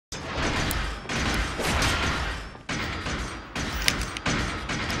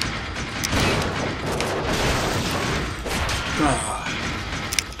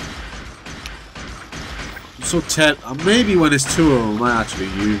so maybe when it's two of them, I might actually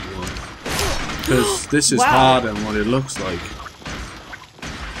use one. Because this is wow. harder than what it looks like.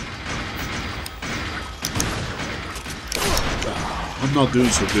 I'm not doing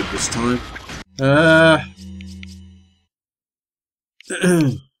so good this time.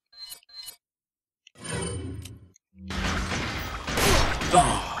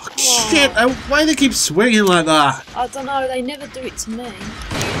 Oh, shit! Why do they keep swinging like that? I don't know, they never do it to me.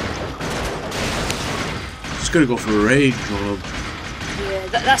 Just gotta go for a range on them. Yeah,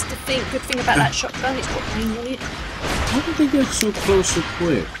 that's the good thing about that shotgun, it's got range on it. How did they get so close so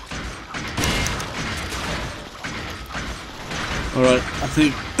quick? Alright, I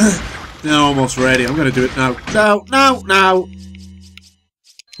think they're almost ready. I'm gonna do it now. Now!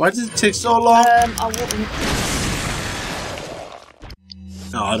 Why did it take so long? I wouldn't.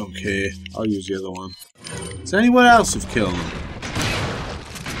 No, I don't care. I'll use the other one. Is there anyone else who've killed them?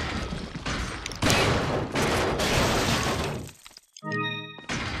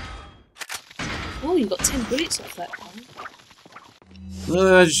 Oh, you got 10 bullets off that one.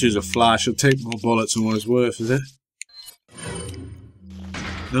 I just use a flash. It'll take more bullets than what it's worth, is it?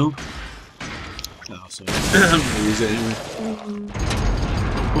 No? No, sorry. I'm gonna use it anyway.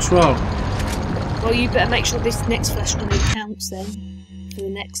 What's wrong? Well, you better make sure this next flash grenade counts then. For the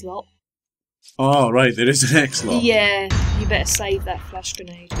next lot. Oh, right, there is an next lot. Yeah, you better save that flash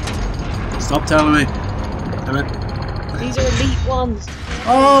grenade. Stop telling me. Damn it. These are elite ones.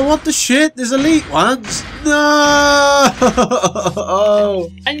 Oh, what the shit? There's elite ones? No!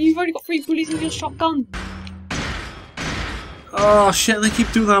 And you've only got 3 bullets in your shotgun. Oh shit, they keep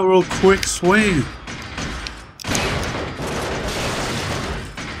doing that real quick swing.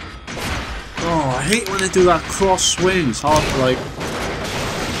 Oh, I hate when they do that cross swing. It's hard to like...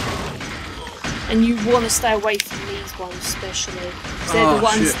 And you want to stay away from these ones especially. Because they're the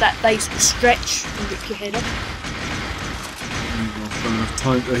ones that they stretch and rip your head off. I've got enough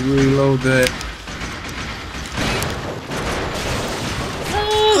time to reload there.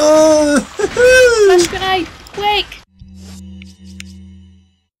 Flash grenade! Quick!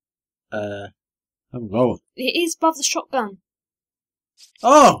 I'm going. It is above the shotgun.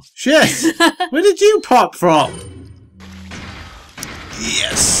 Oh, shit! Where did you pop from?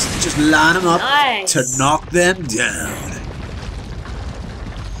 Yes! Just line them up to knock them down.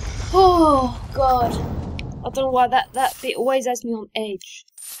 Oh, God. I don't know why that bit always has me on edge.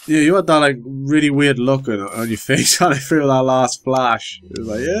 Yeah, you had that like really weird look on your face when I threw that last flash. It was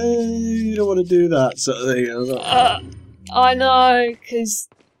like, yeah, you don't want to do that sort of thing. I was like, I know, because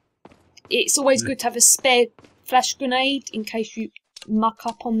it's always good to have a spare flash grenade in case you muck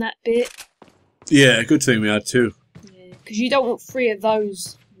up on that bit. Yeah, good thing we had 2. Yeah, because you don't want 3 of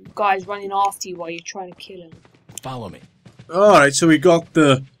those guys running after you while you're trying to kill them. Follow me. Alright, so we got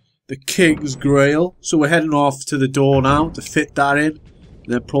the King's Grail. So we're heading off to the door now to fit that in.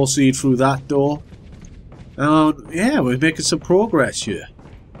 And then proceed through that door. Yeah, we're making some progress here.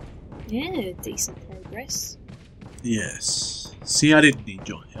 Yeah, decent progress. Yes. See, I didn't need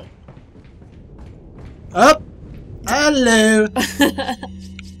your help. Up! Hello!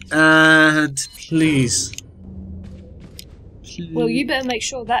 And please. Well, you better make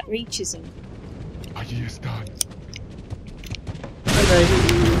sure that reaches him. Allí están.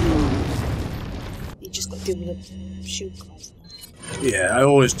 You just got to deal with the shield guys. Yeah, I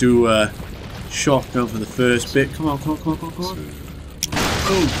always do shotgun for the first bit. Come on. Oh,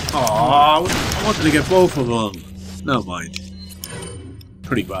 I wanted to get both of them. Never mind.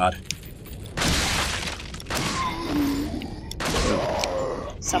 Pretty bad.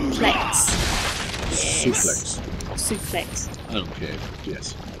 Suplex. Suplex. Suplex. I don't care.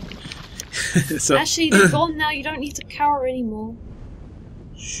 Yes. So, actually, they're gone now. You don't need to cower anymore.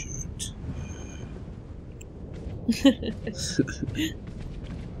 Shoot.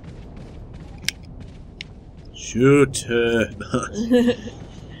 Shoot her.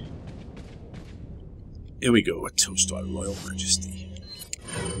 Here we go. A toast to our Royal Majesty.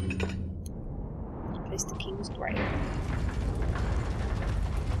 Place the King's Grail.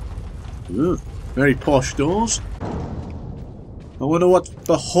 Ooh, very posh doors. I wonder what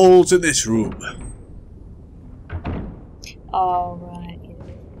beholds in this room. Oh, right.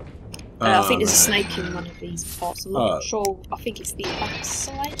 Yeah. I think there's a snake in one of these parts. I'm not sure. I think it's the other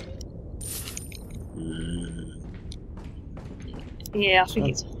side. Yeah, I think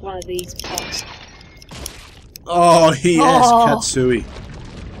it's one of these parts. Oh, yes, Katsui.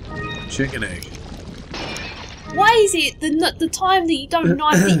 Chicken egg. Why is it the time that you don't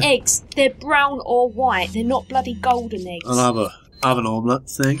knife the eggs, they're brown or white? They're not bloody golden eggs. I'll have an omelette,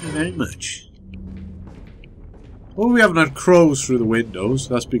 thank you very much. Well, we haven't had crows through the windows.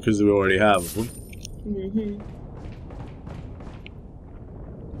 That's because we already have, haven't we?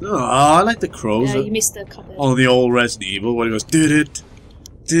 Oh, I like the crows. Yeah, you missed the cupboard. On the old Resident Evil, when he goes, did it.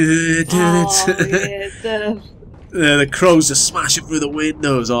 Yeah, The crows are smashing through the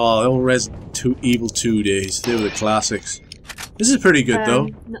windows. Oh, the old Resident Evil 2 days. They were the classics. This is pretty good, though.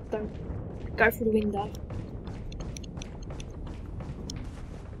 No, don't go through the window.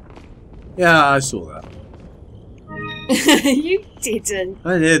 Yeah, I saw that. You didn't.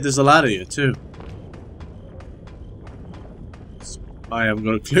 I did. There's a ladder here, too. I haven't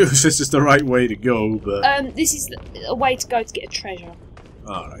got a clue if this is the right way to go, but... This is a way to go to get a treasure.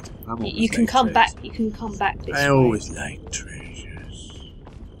 Alright. You can come back. You can come back this way. I always like treasures.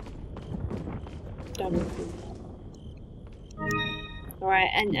 Don't look through that. Alright,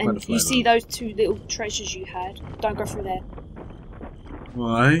 and you see those two little treasures you had? Don't go through there.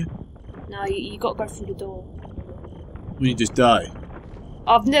 Why? No, you got to go through the door. You just die.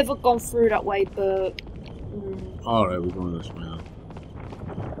 I've never gone through that way, but... Alright, we're going this way now.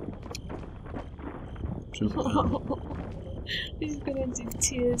 Jump down. He's gonna do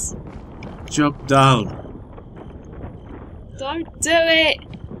tears. Jump down. Don't do it!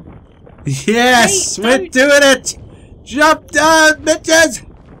 Yes! Wait, we're doing it! Jump down, bitches!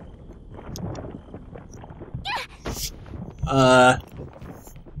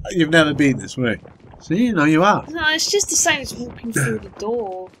 You've never been this way. See, no, you are. No, it's just the same as walking through the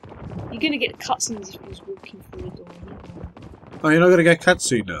door. You're gonna get cutscenes if you're walking through the door. Oh, you're not gonna get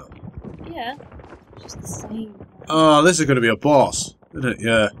cutscene now? Yeah. Just the same. Oh, this is gonna be a boss, isn't it?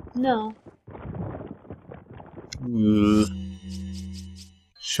 Yeah. No.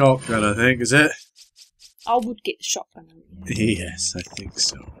 Shotgun, I think, is it? I would get the shotgun out. Yes, I think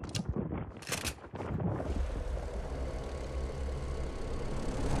so.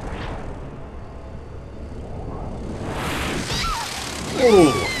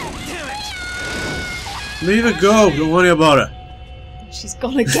 Oh! Leave her go, don't worry about her. She's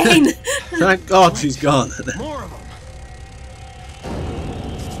gone again. Thank God she's gone. More of them.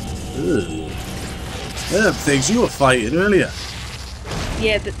 They're them things you were fighting earlier.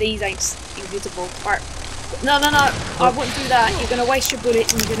 Yeah, but these ain't invisible. Right. No, I wouldn't do that. You're gonna waste your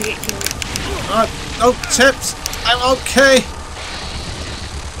bullets and you're gonna get killed. No tips. I'm okay.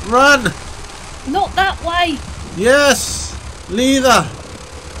 Run. Not that way. Yes. Leave her.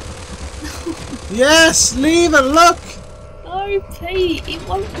 Yes, leave her. Look. No, Pete, it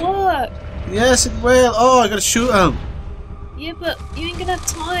won't work. Yes, it will. Oh, I gotta shoot him. Yeah, but you ain't gonna have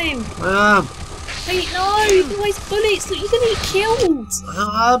time. I am. Pete, no, you can waste bullets. Look, you're gonna get killed.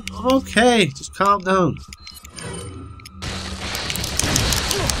 I'm okay. Just calm down.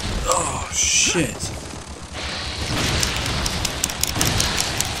 Oh, shit.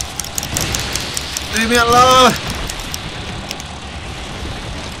 Leave me alone.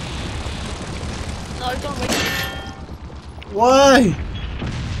 No, don't wait. Why?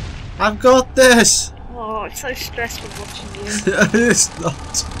 I've got this. Oh, it's so stressful watching you. It's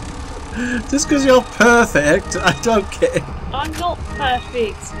not. Just because you're perfect, I don't care. I'm not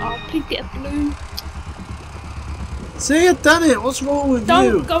perfect. Oh, please get a blue. See, I've done it. What's wrong with you?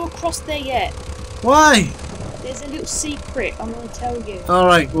 Don't go across there yet. Why? There's a little secret I'm going to tell you.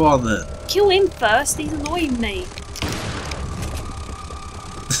 Alright, go on then. Kill him first. He's annoying me.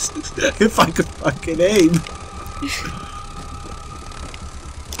 If I could fucking aim.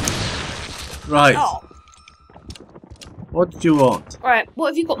 Right. Oh. What did you want? Right, what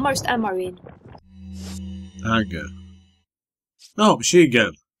have you got most ammo in? Handgun. No, machine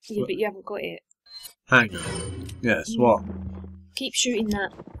gun. Yeah, but you haven't got it. Handgun. Yes, what? Keep shooting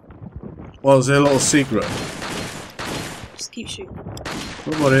that. Well, is there a little secret? Just keep shooting.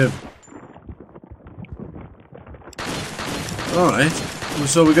 What about him? Alright.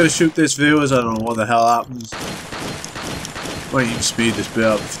 So we're gonna shoot this viewers, I don't know what the hell happens. Might even speed this bit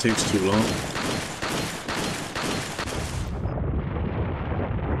up if it takes too long.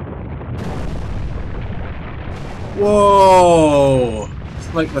 Whoa!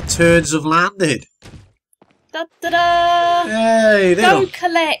 It's like the turds have landed. Da da da! Hey, they Go don't...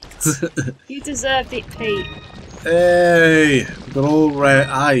 collect! You deserved it, Pete. Hey! We've got all red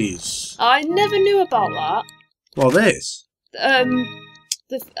eyes. I never knew about that. Well, this?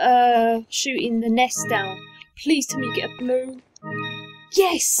 Shooting the nest down. Please tell me you get a blue.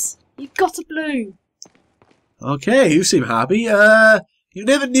 Yes! You got a blue! Okay, you seem happy. You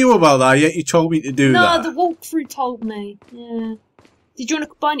never knew about that, yet you told me to do that. No, the walkthrough told me. Yeah. Did you want to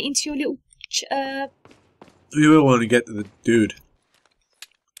combine it into your little... We will want to get to the dude.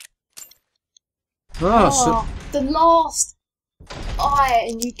 Oh, the last eye,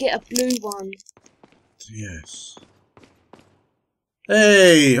 and you get a blue one. Yes.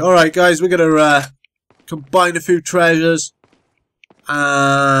 Hey, alright guys, we're gonna combine a few treasures,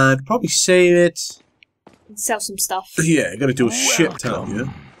 and probably save it. And sell some stuff. Yeah, gotta do a shit ton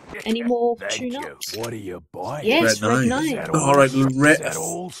here. Any more tune-ups? What are you buying? Yes, Red red nine. nine. Alright,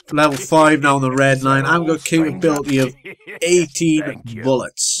 level 5 now on the red line. I've got capability of 18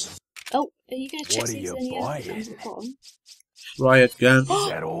 bullets. Oh, are you going to check What are if there's you any other buying? things at the bottom? Try it again. Is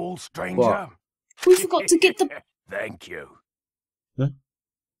that all, stranger? What? We forgot to get the... Thank you.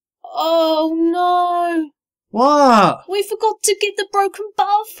 Oh, no. What? We forgot to get the broken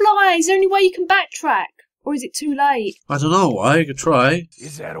butterfly. Is there any way you can backtrack? Or is it too late? I don't know why. You could try.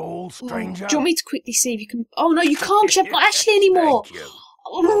 Is that all, Oh, stranger? do you want me to quickly see if you can... Oh, no, you can't because I've got Ashley anymore. Thank you.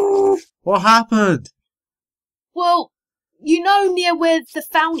 Oh. What happened? Well, you know near where the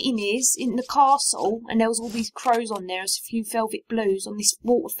fountain is in the castle, and there was all these crows on there, there's a few velvet blues on this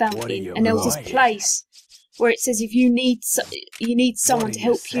water fountain, you and there was buying? this place where it says if you need someone What to are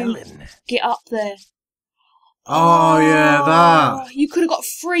help you selling? get up there. Oh, yeah, that. You could have got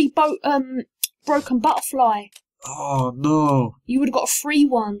a free broken butterfly. Oh, no. You would have got a free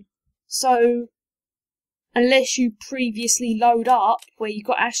one. So, unless you previously load up where you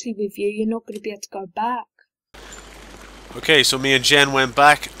got Ashley with you, you're not going to be able to go back. Okay, so me and Jen went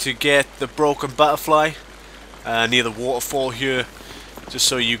back to get the broken butterfly near the waterfall here, just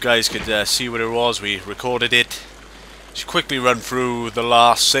so you guys could see what it was. We recorded it. Just quickly run through the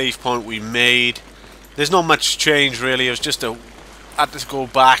last save point we made. There's not much change really. It was just I had to go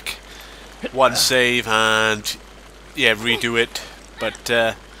back one save and yeah, redo it. But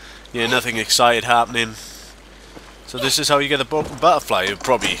yeah, nothing exciting happening. So this is how you get the broken butterfly.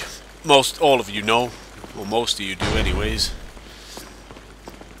 Probably all of you know. Well, most of you do anyways.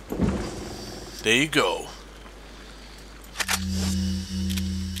 There you go.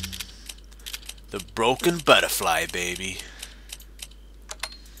 The broken butterfly, baby.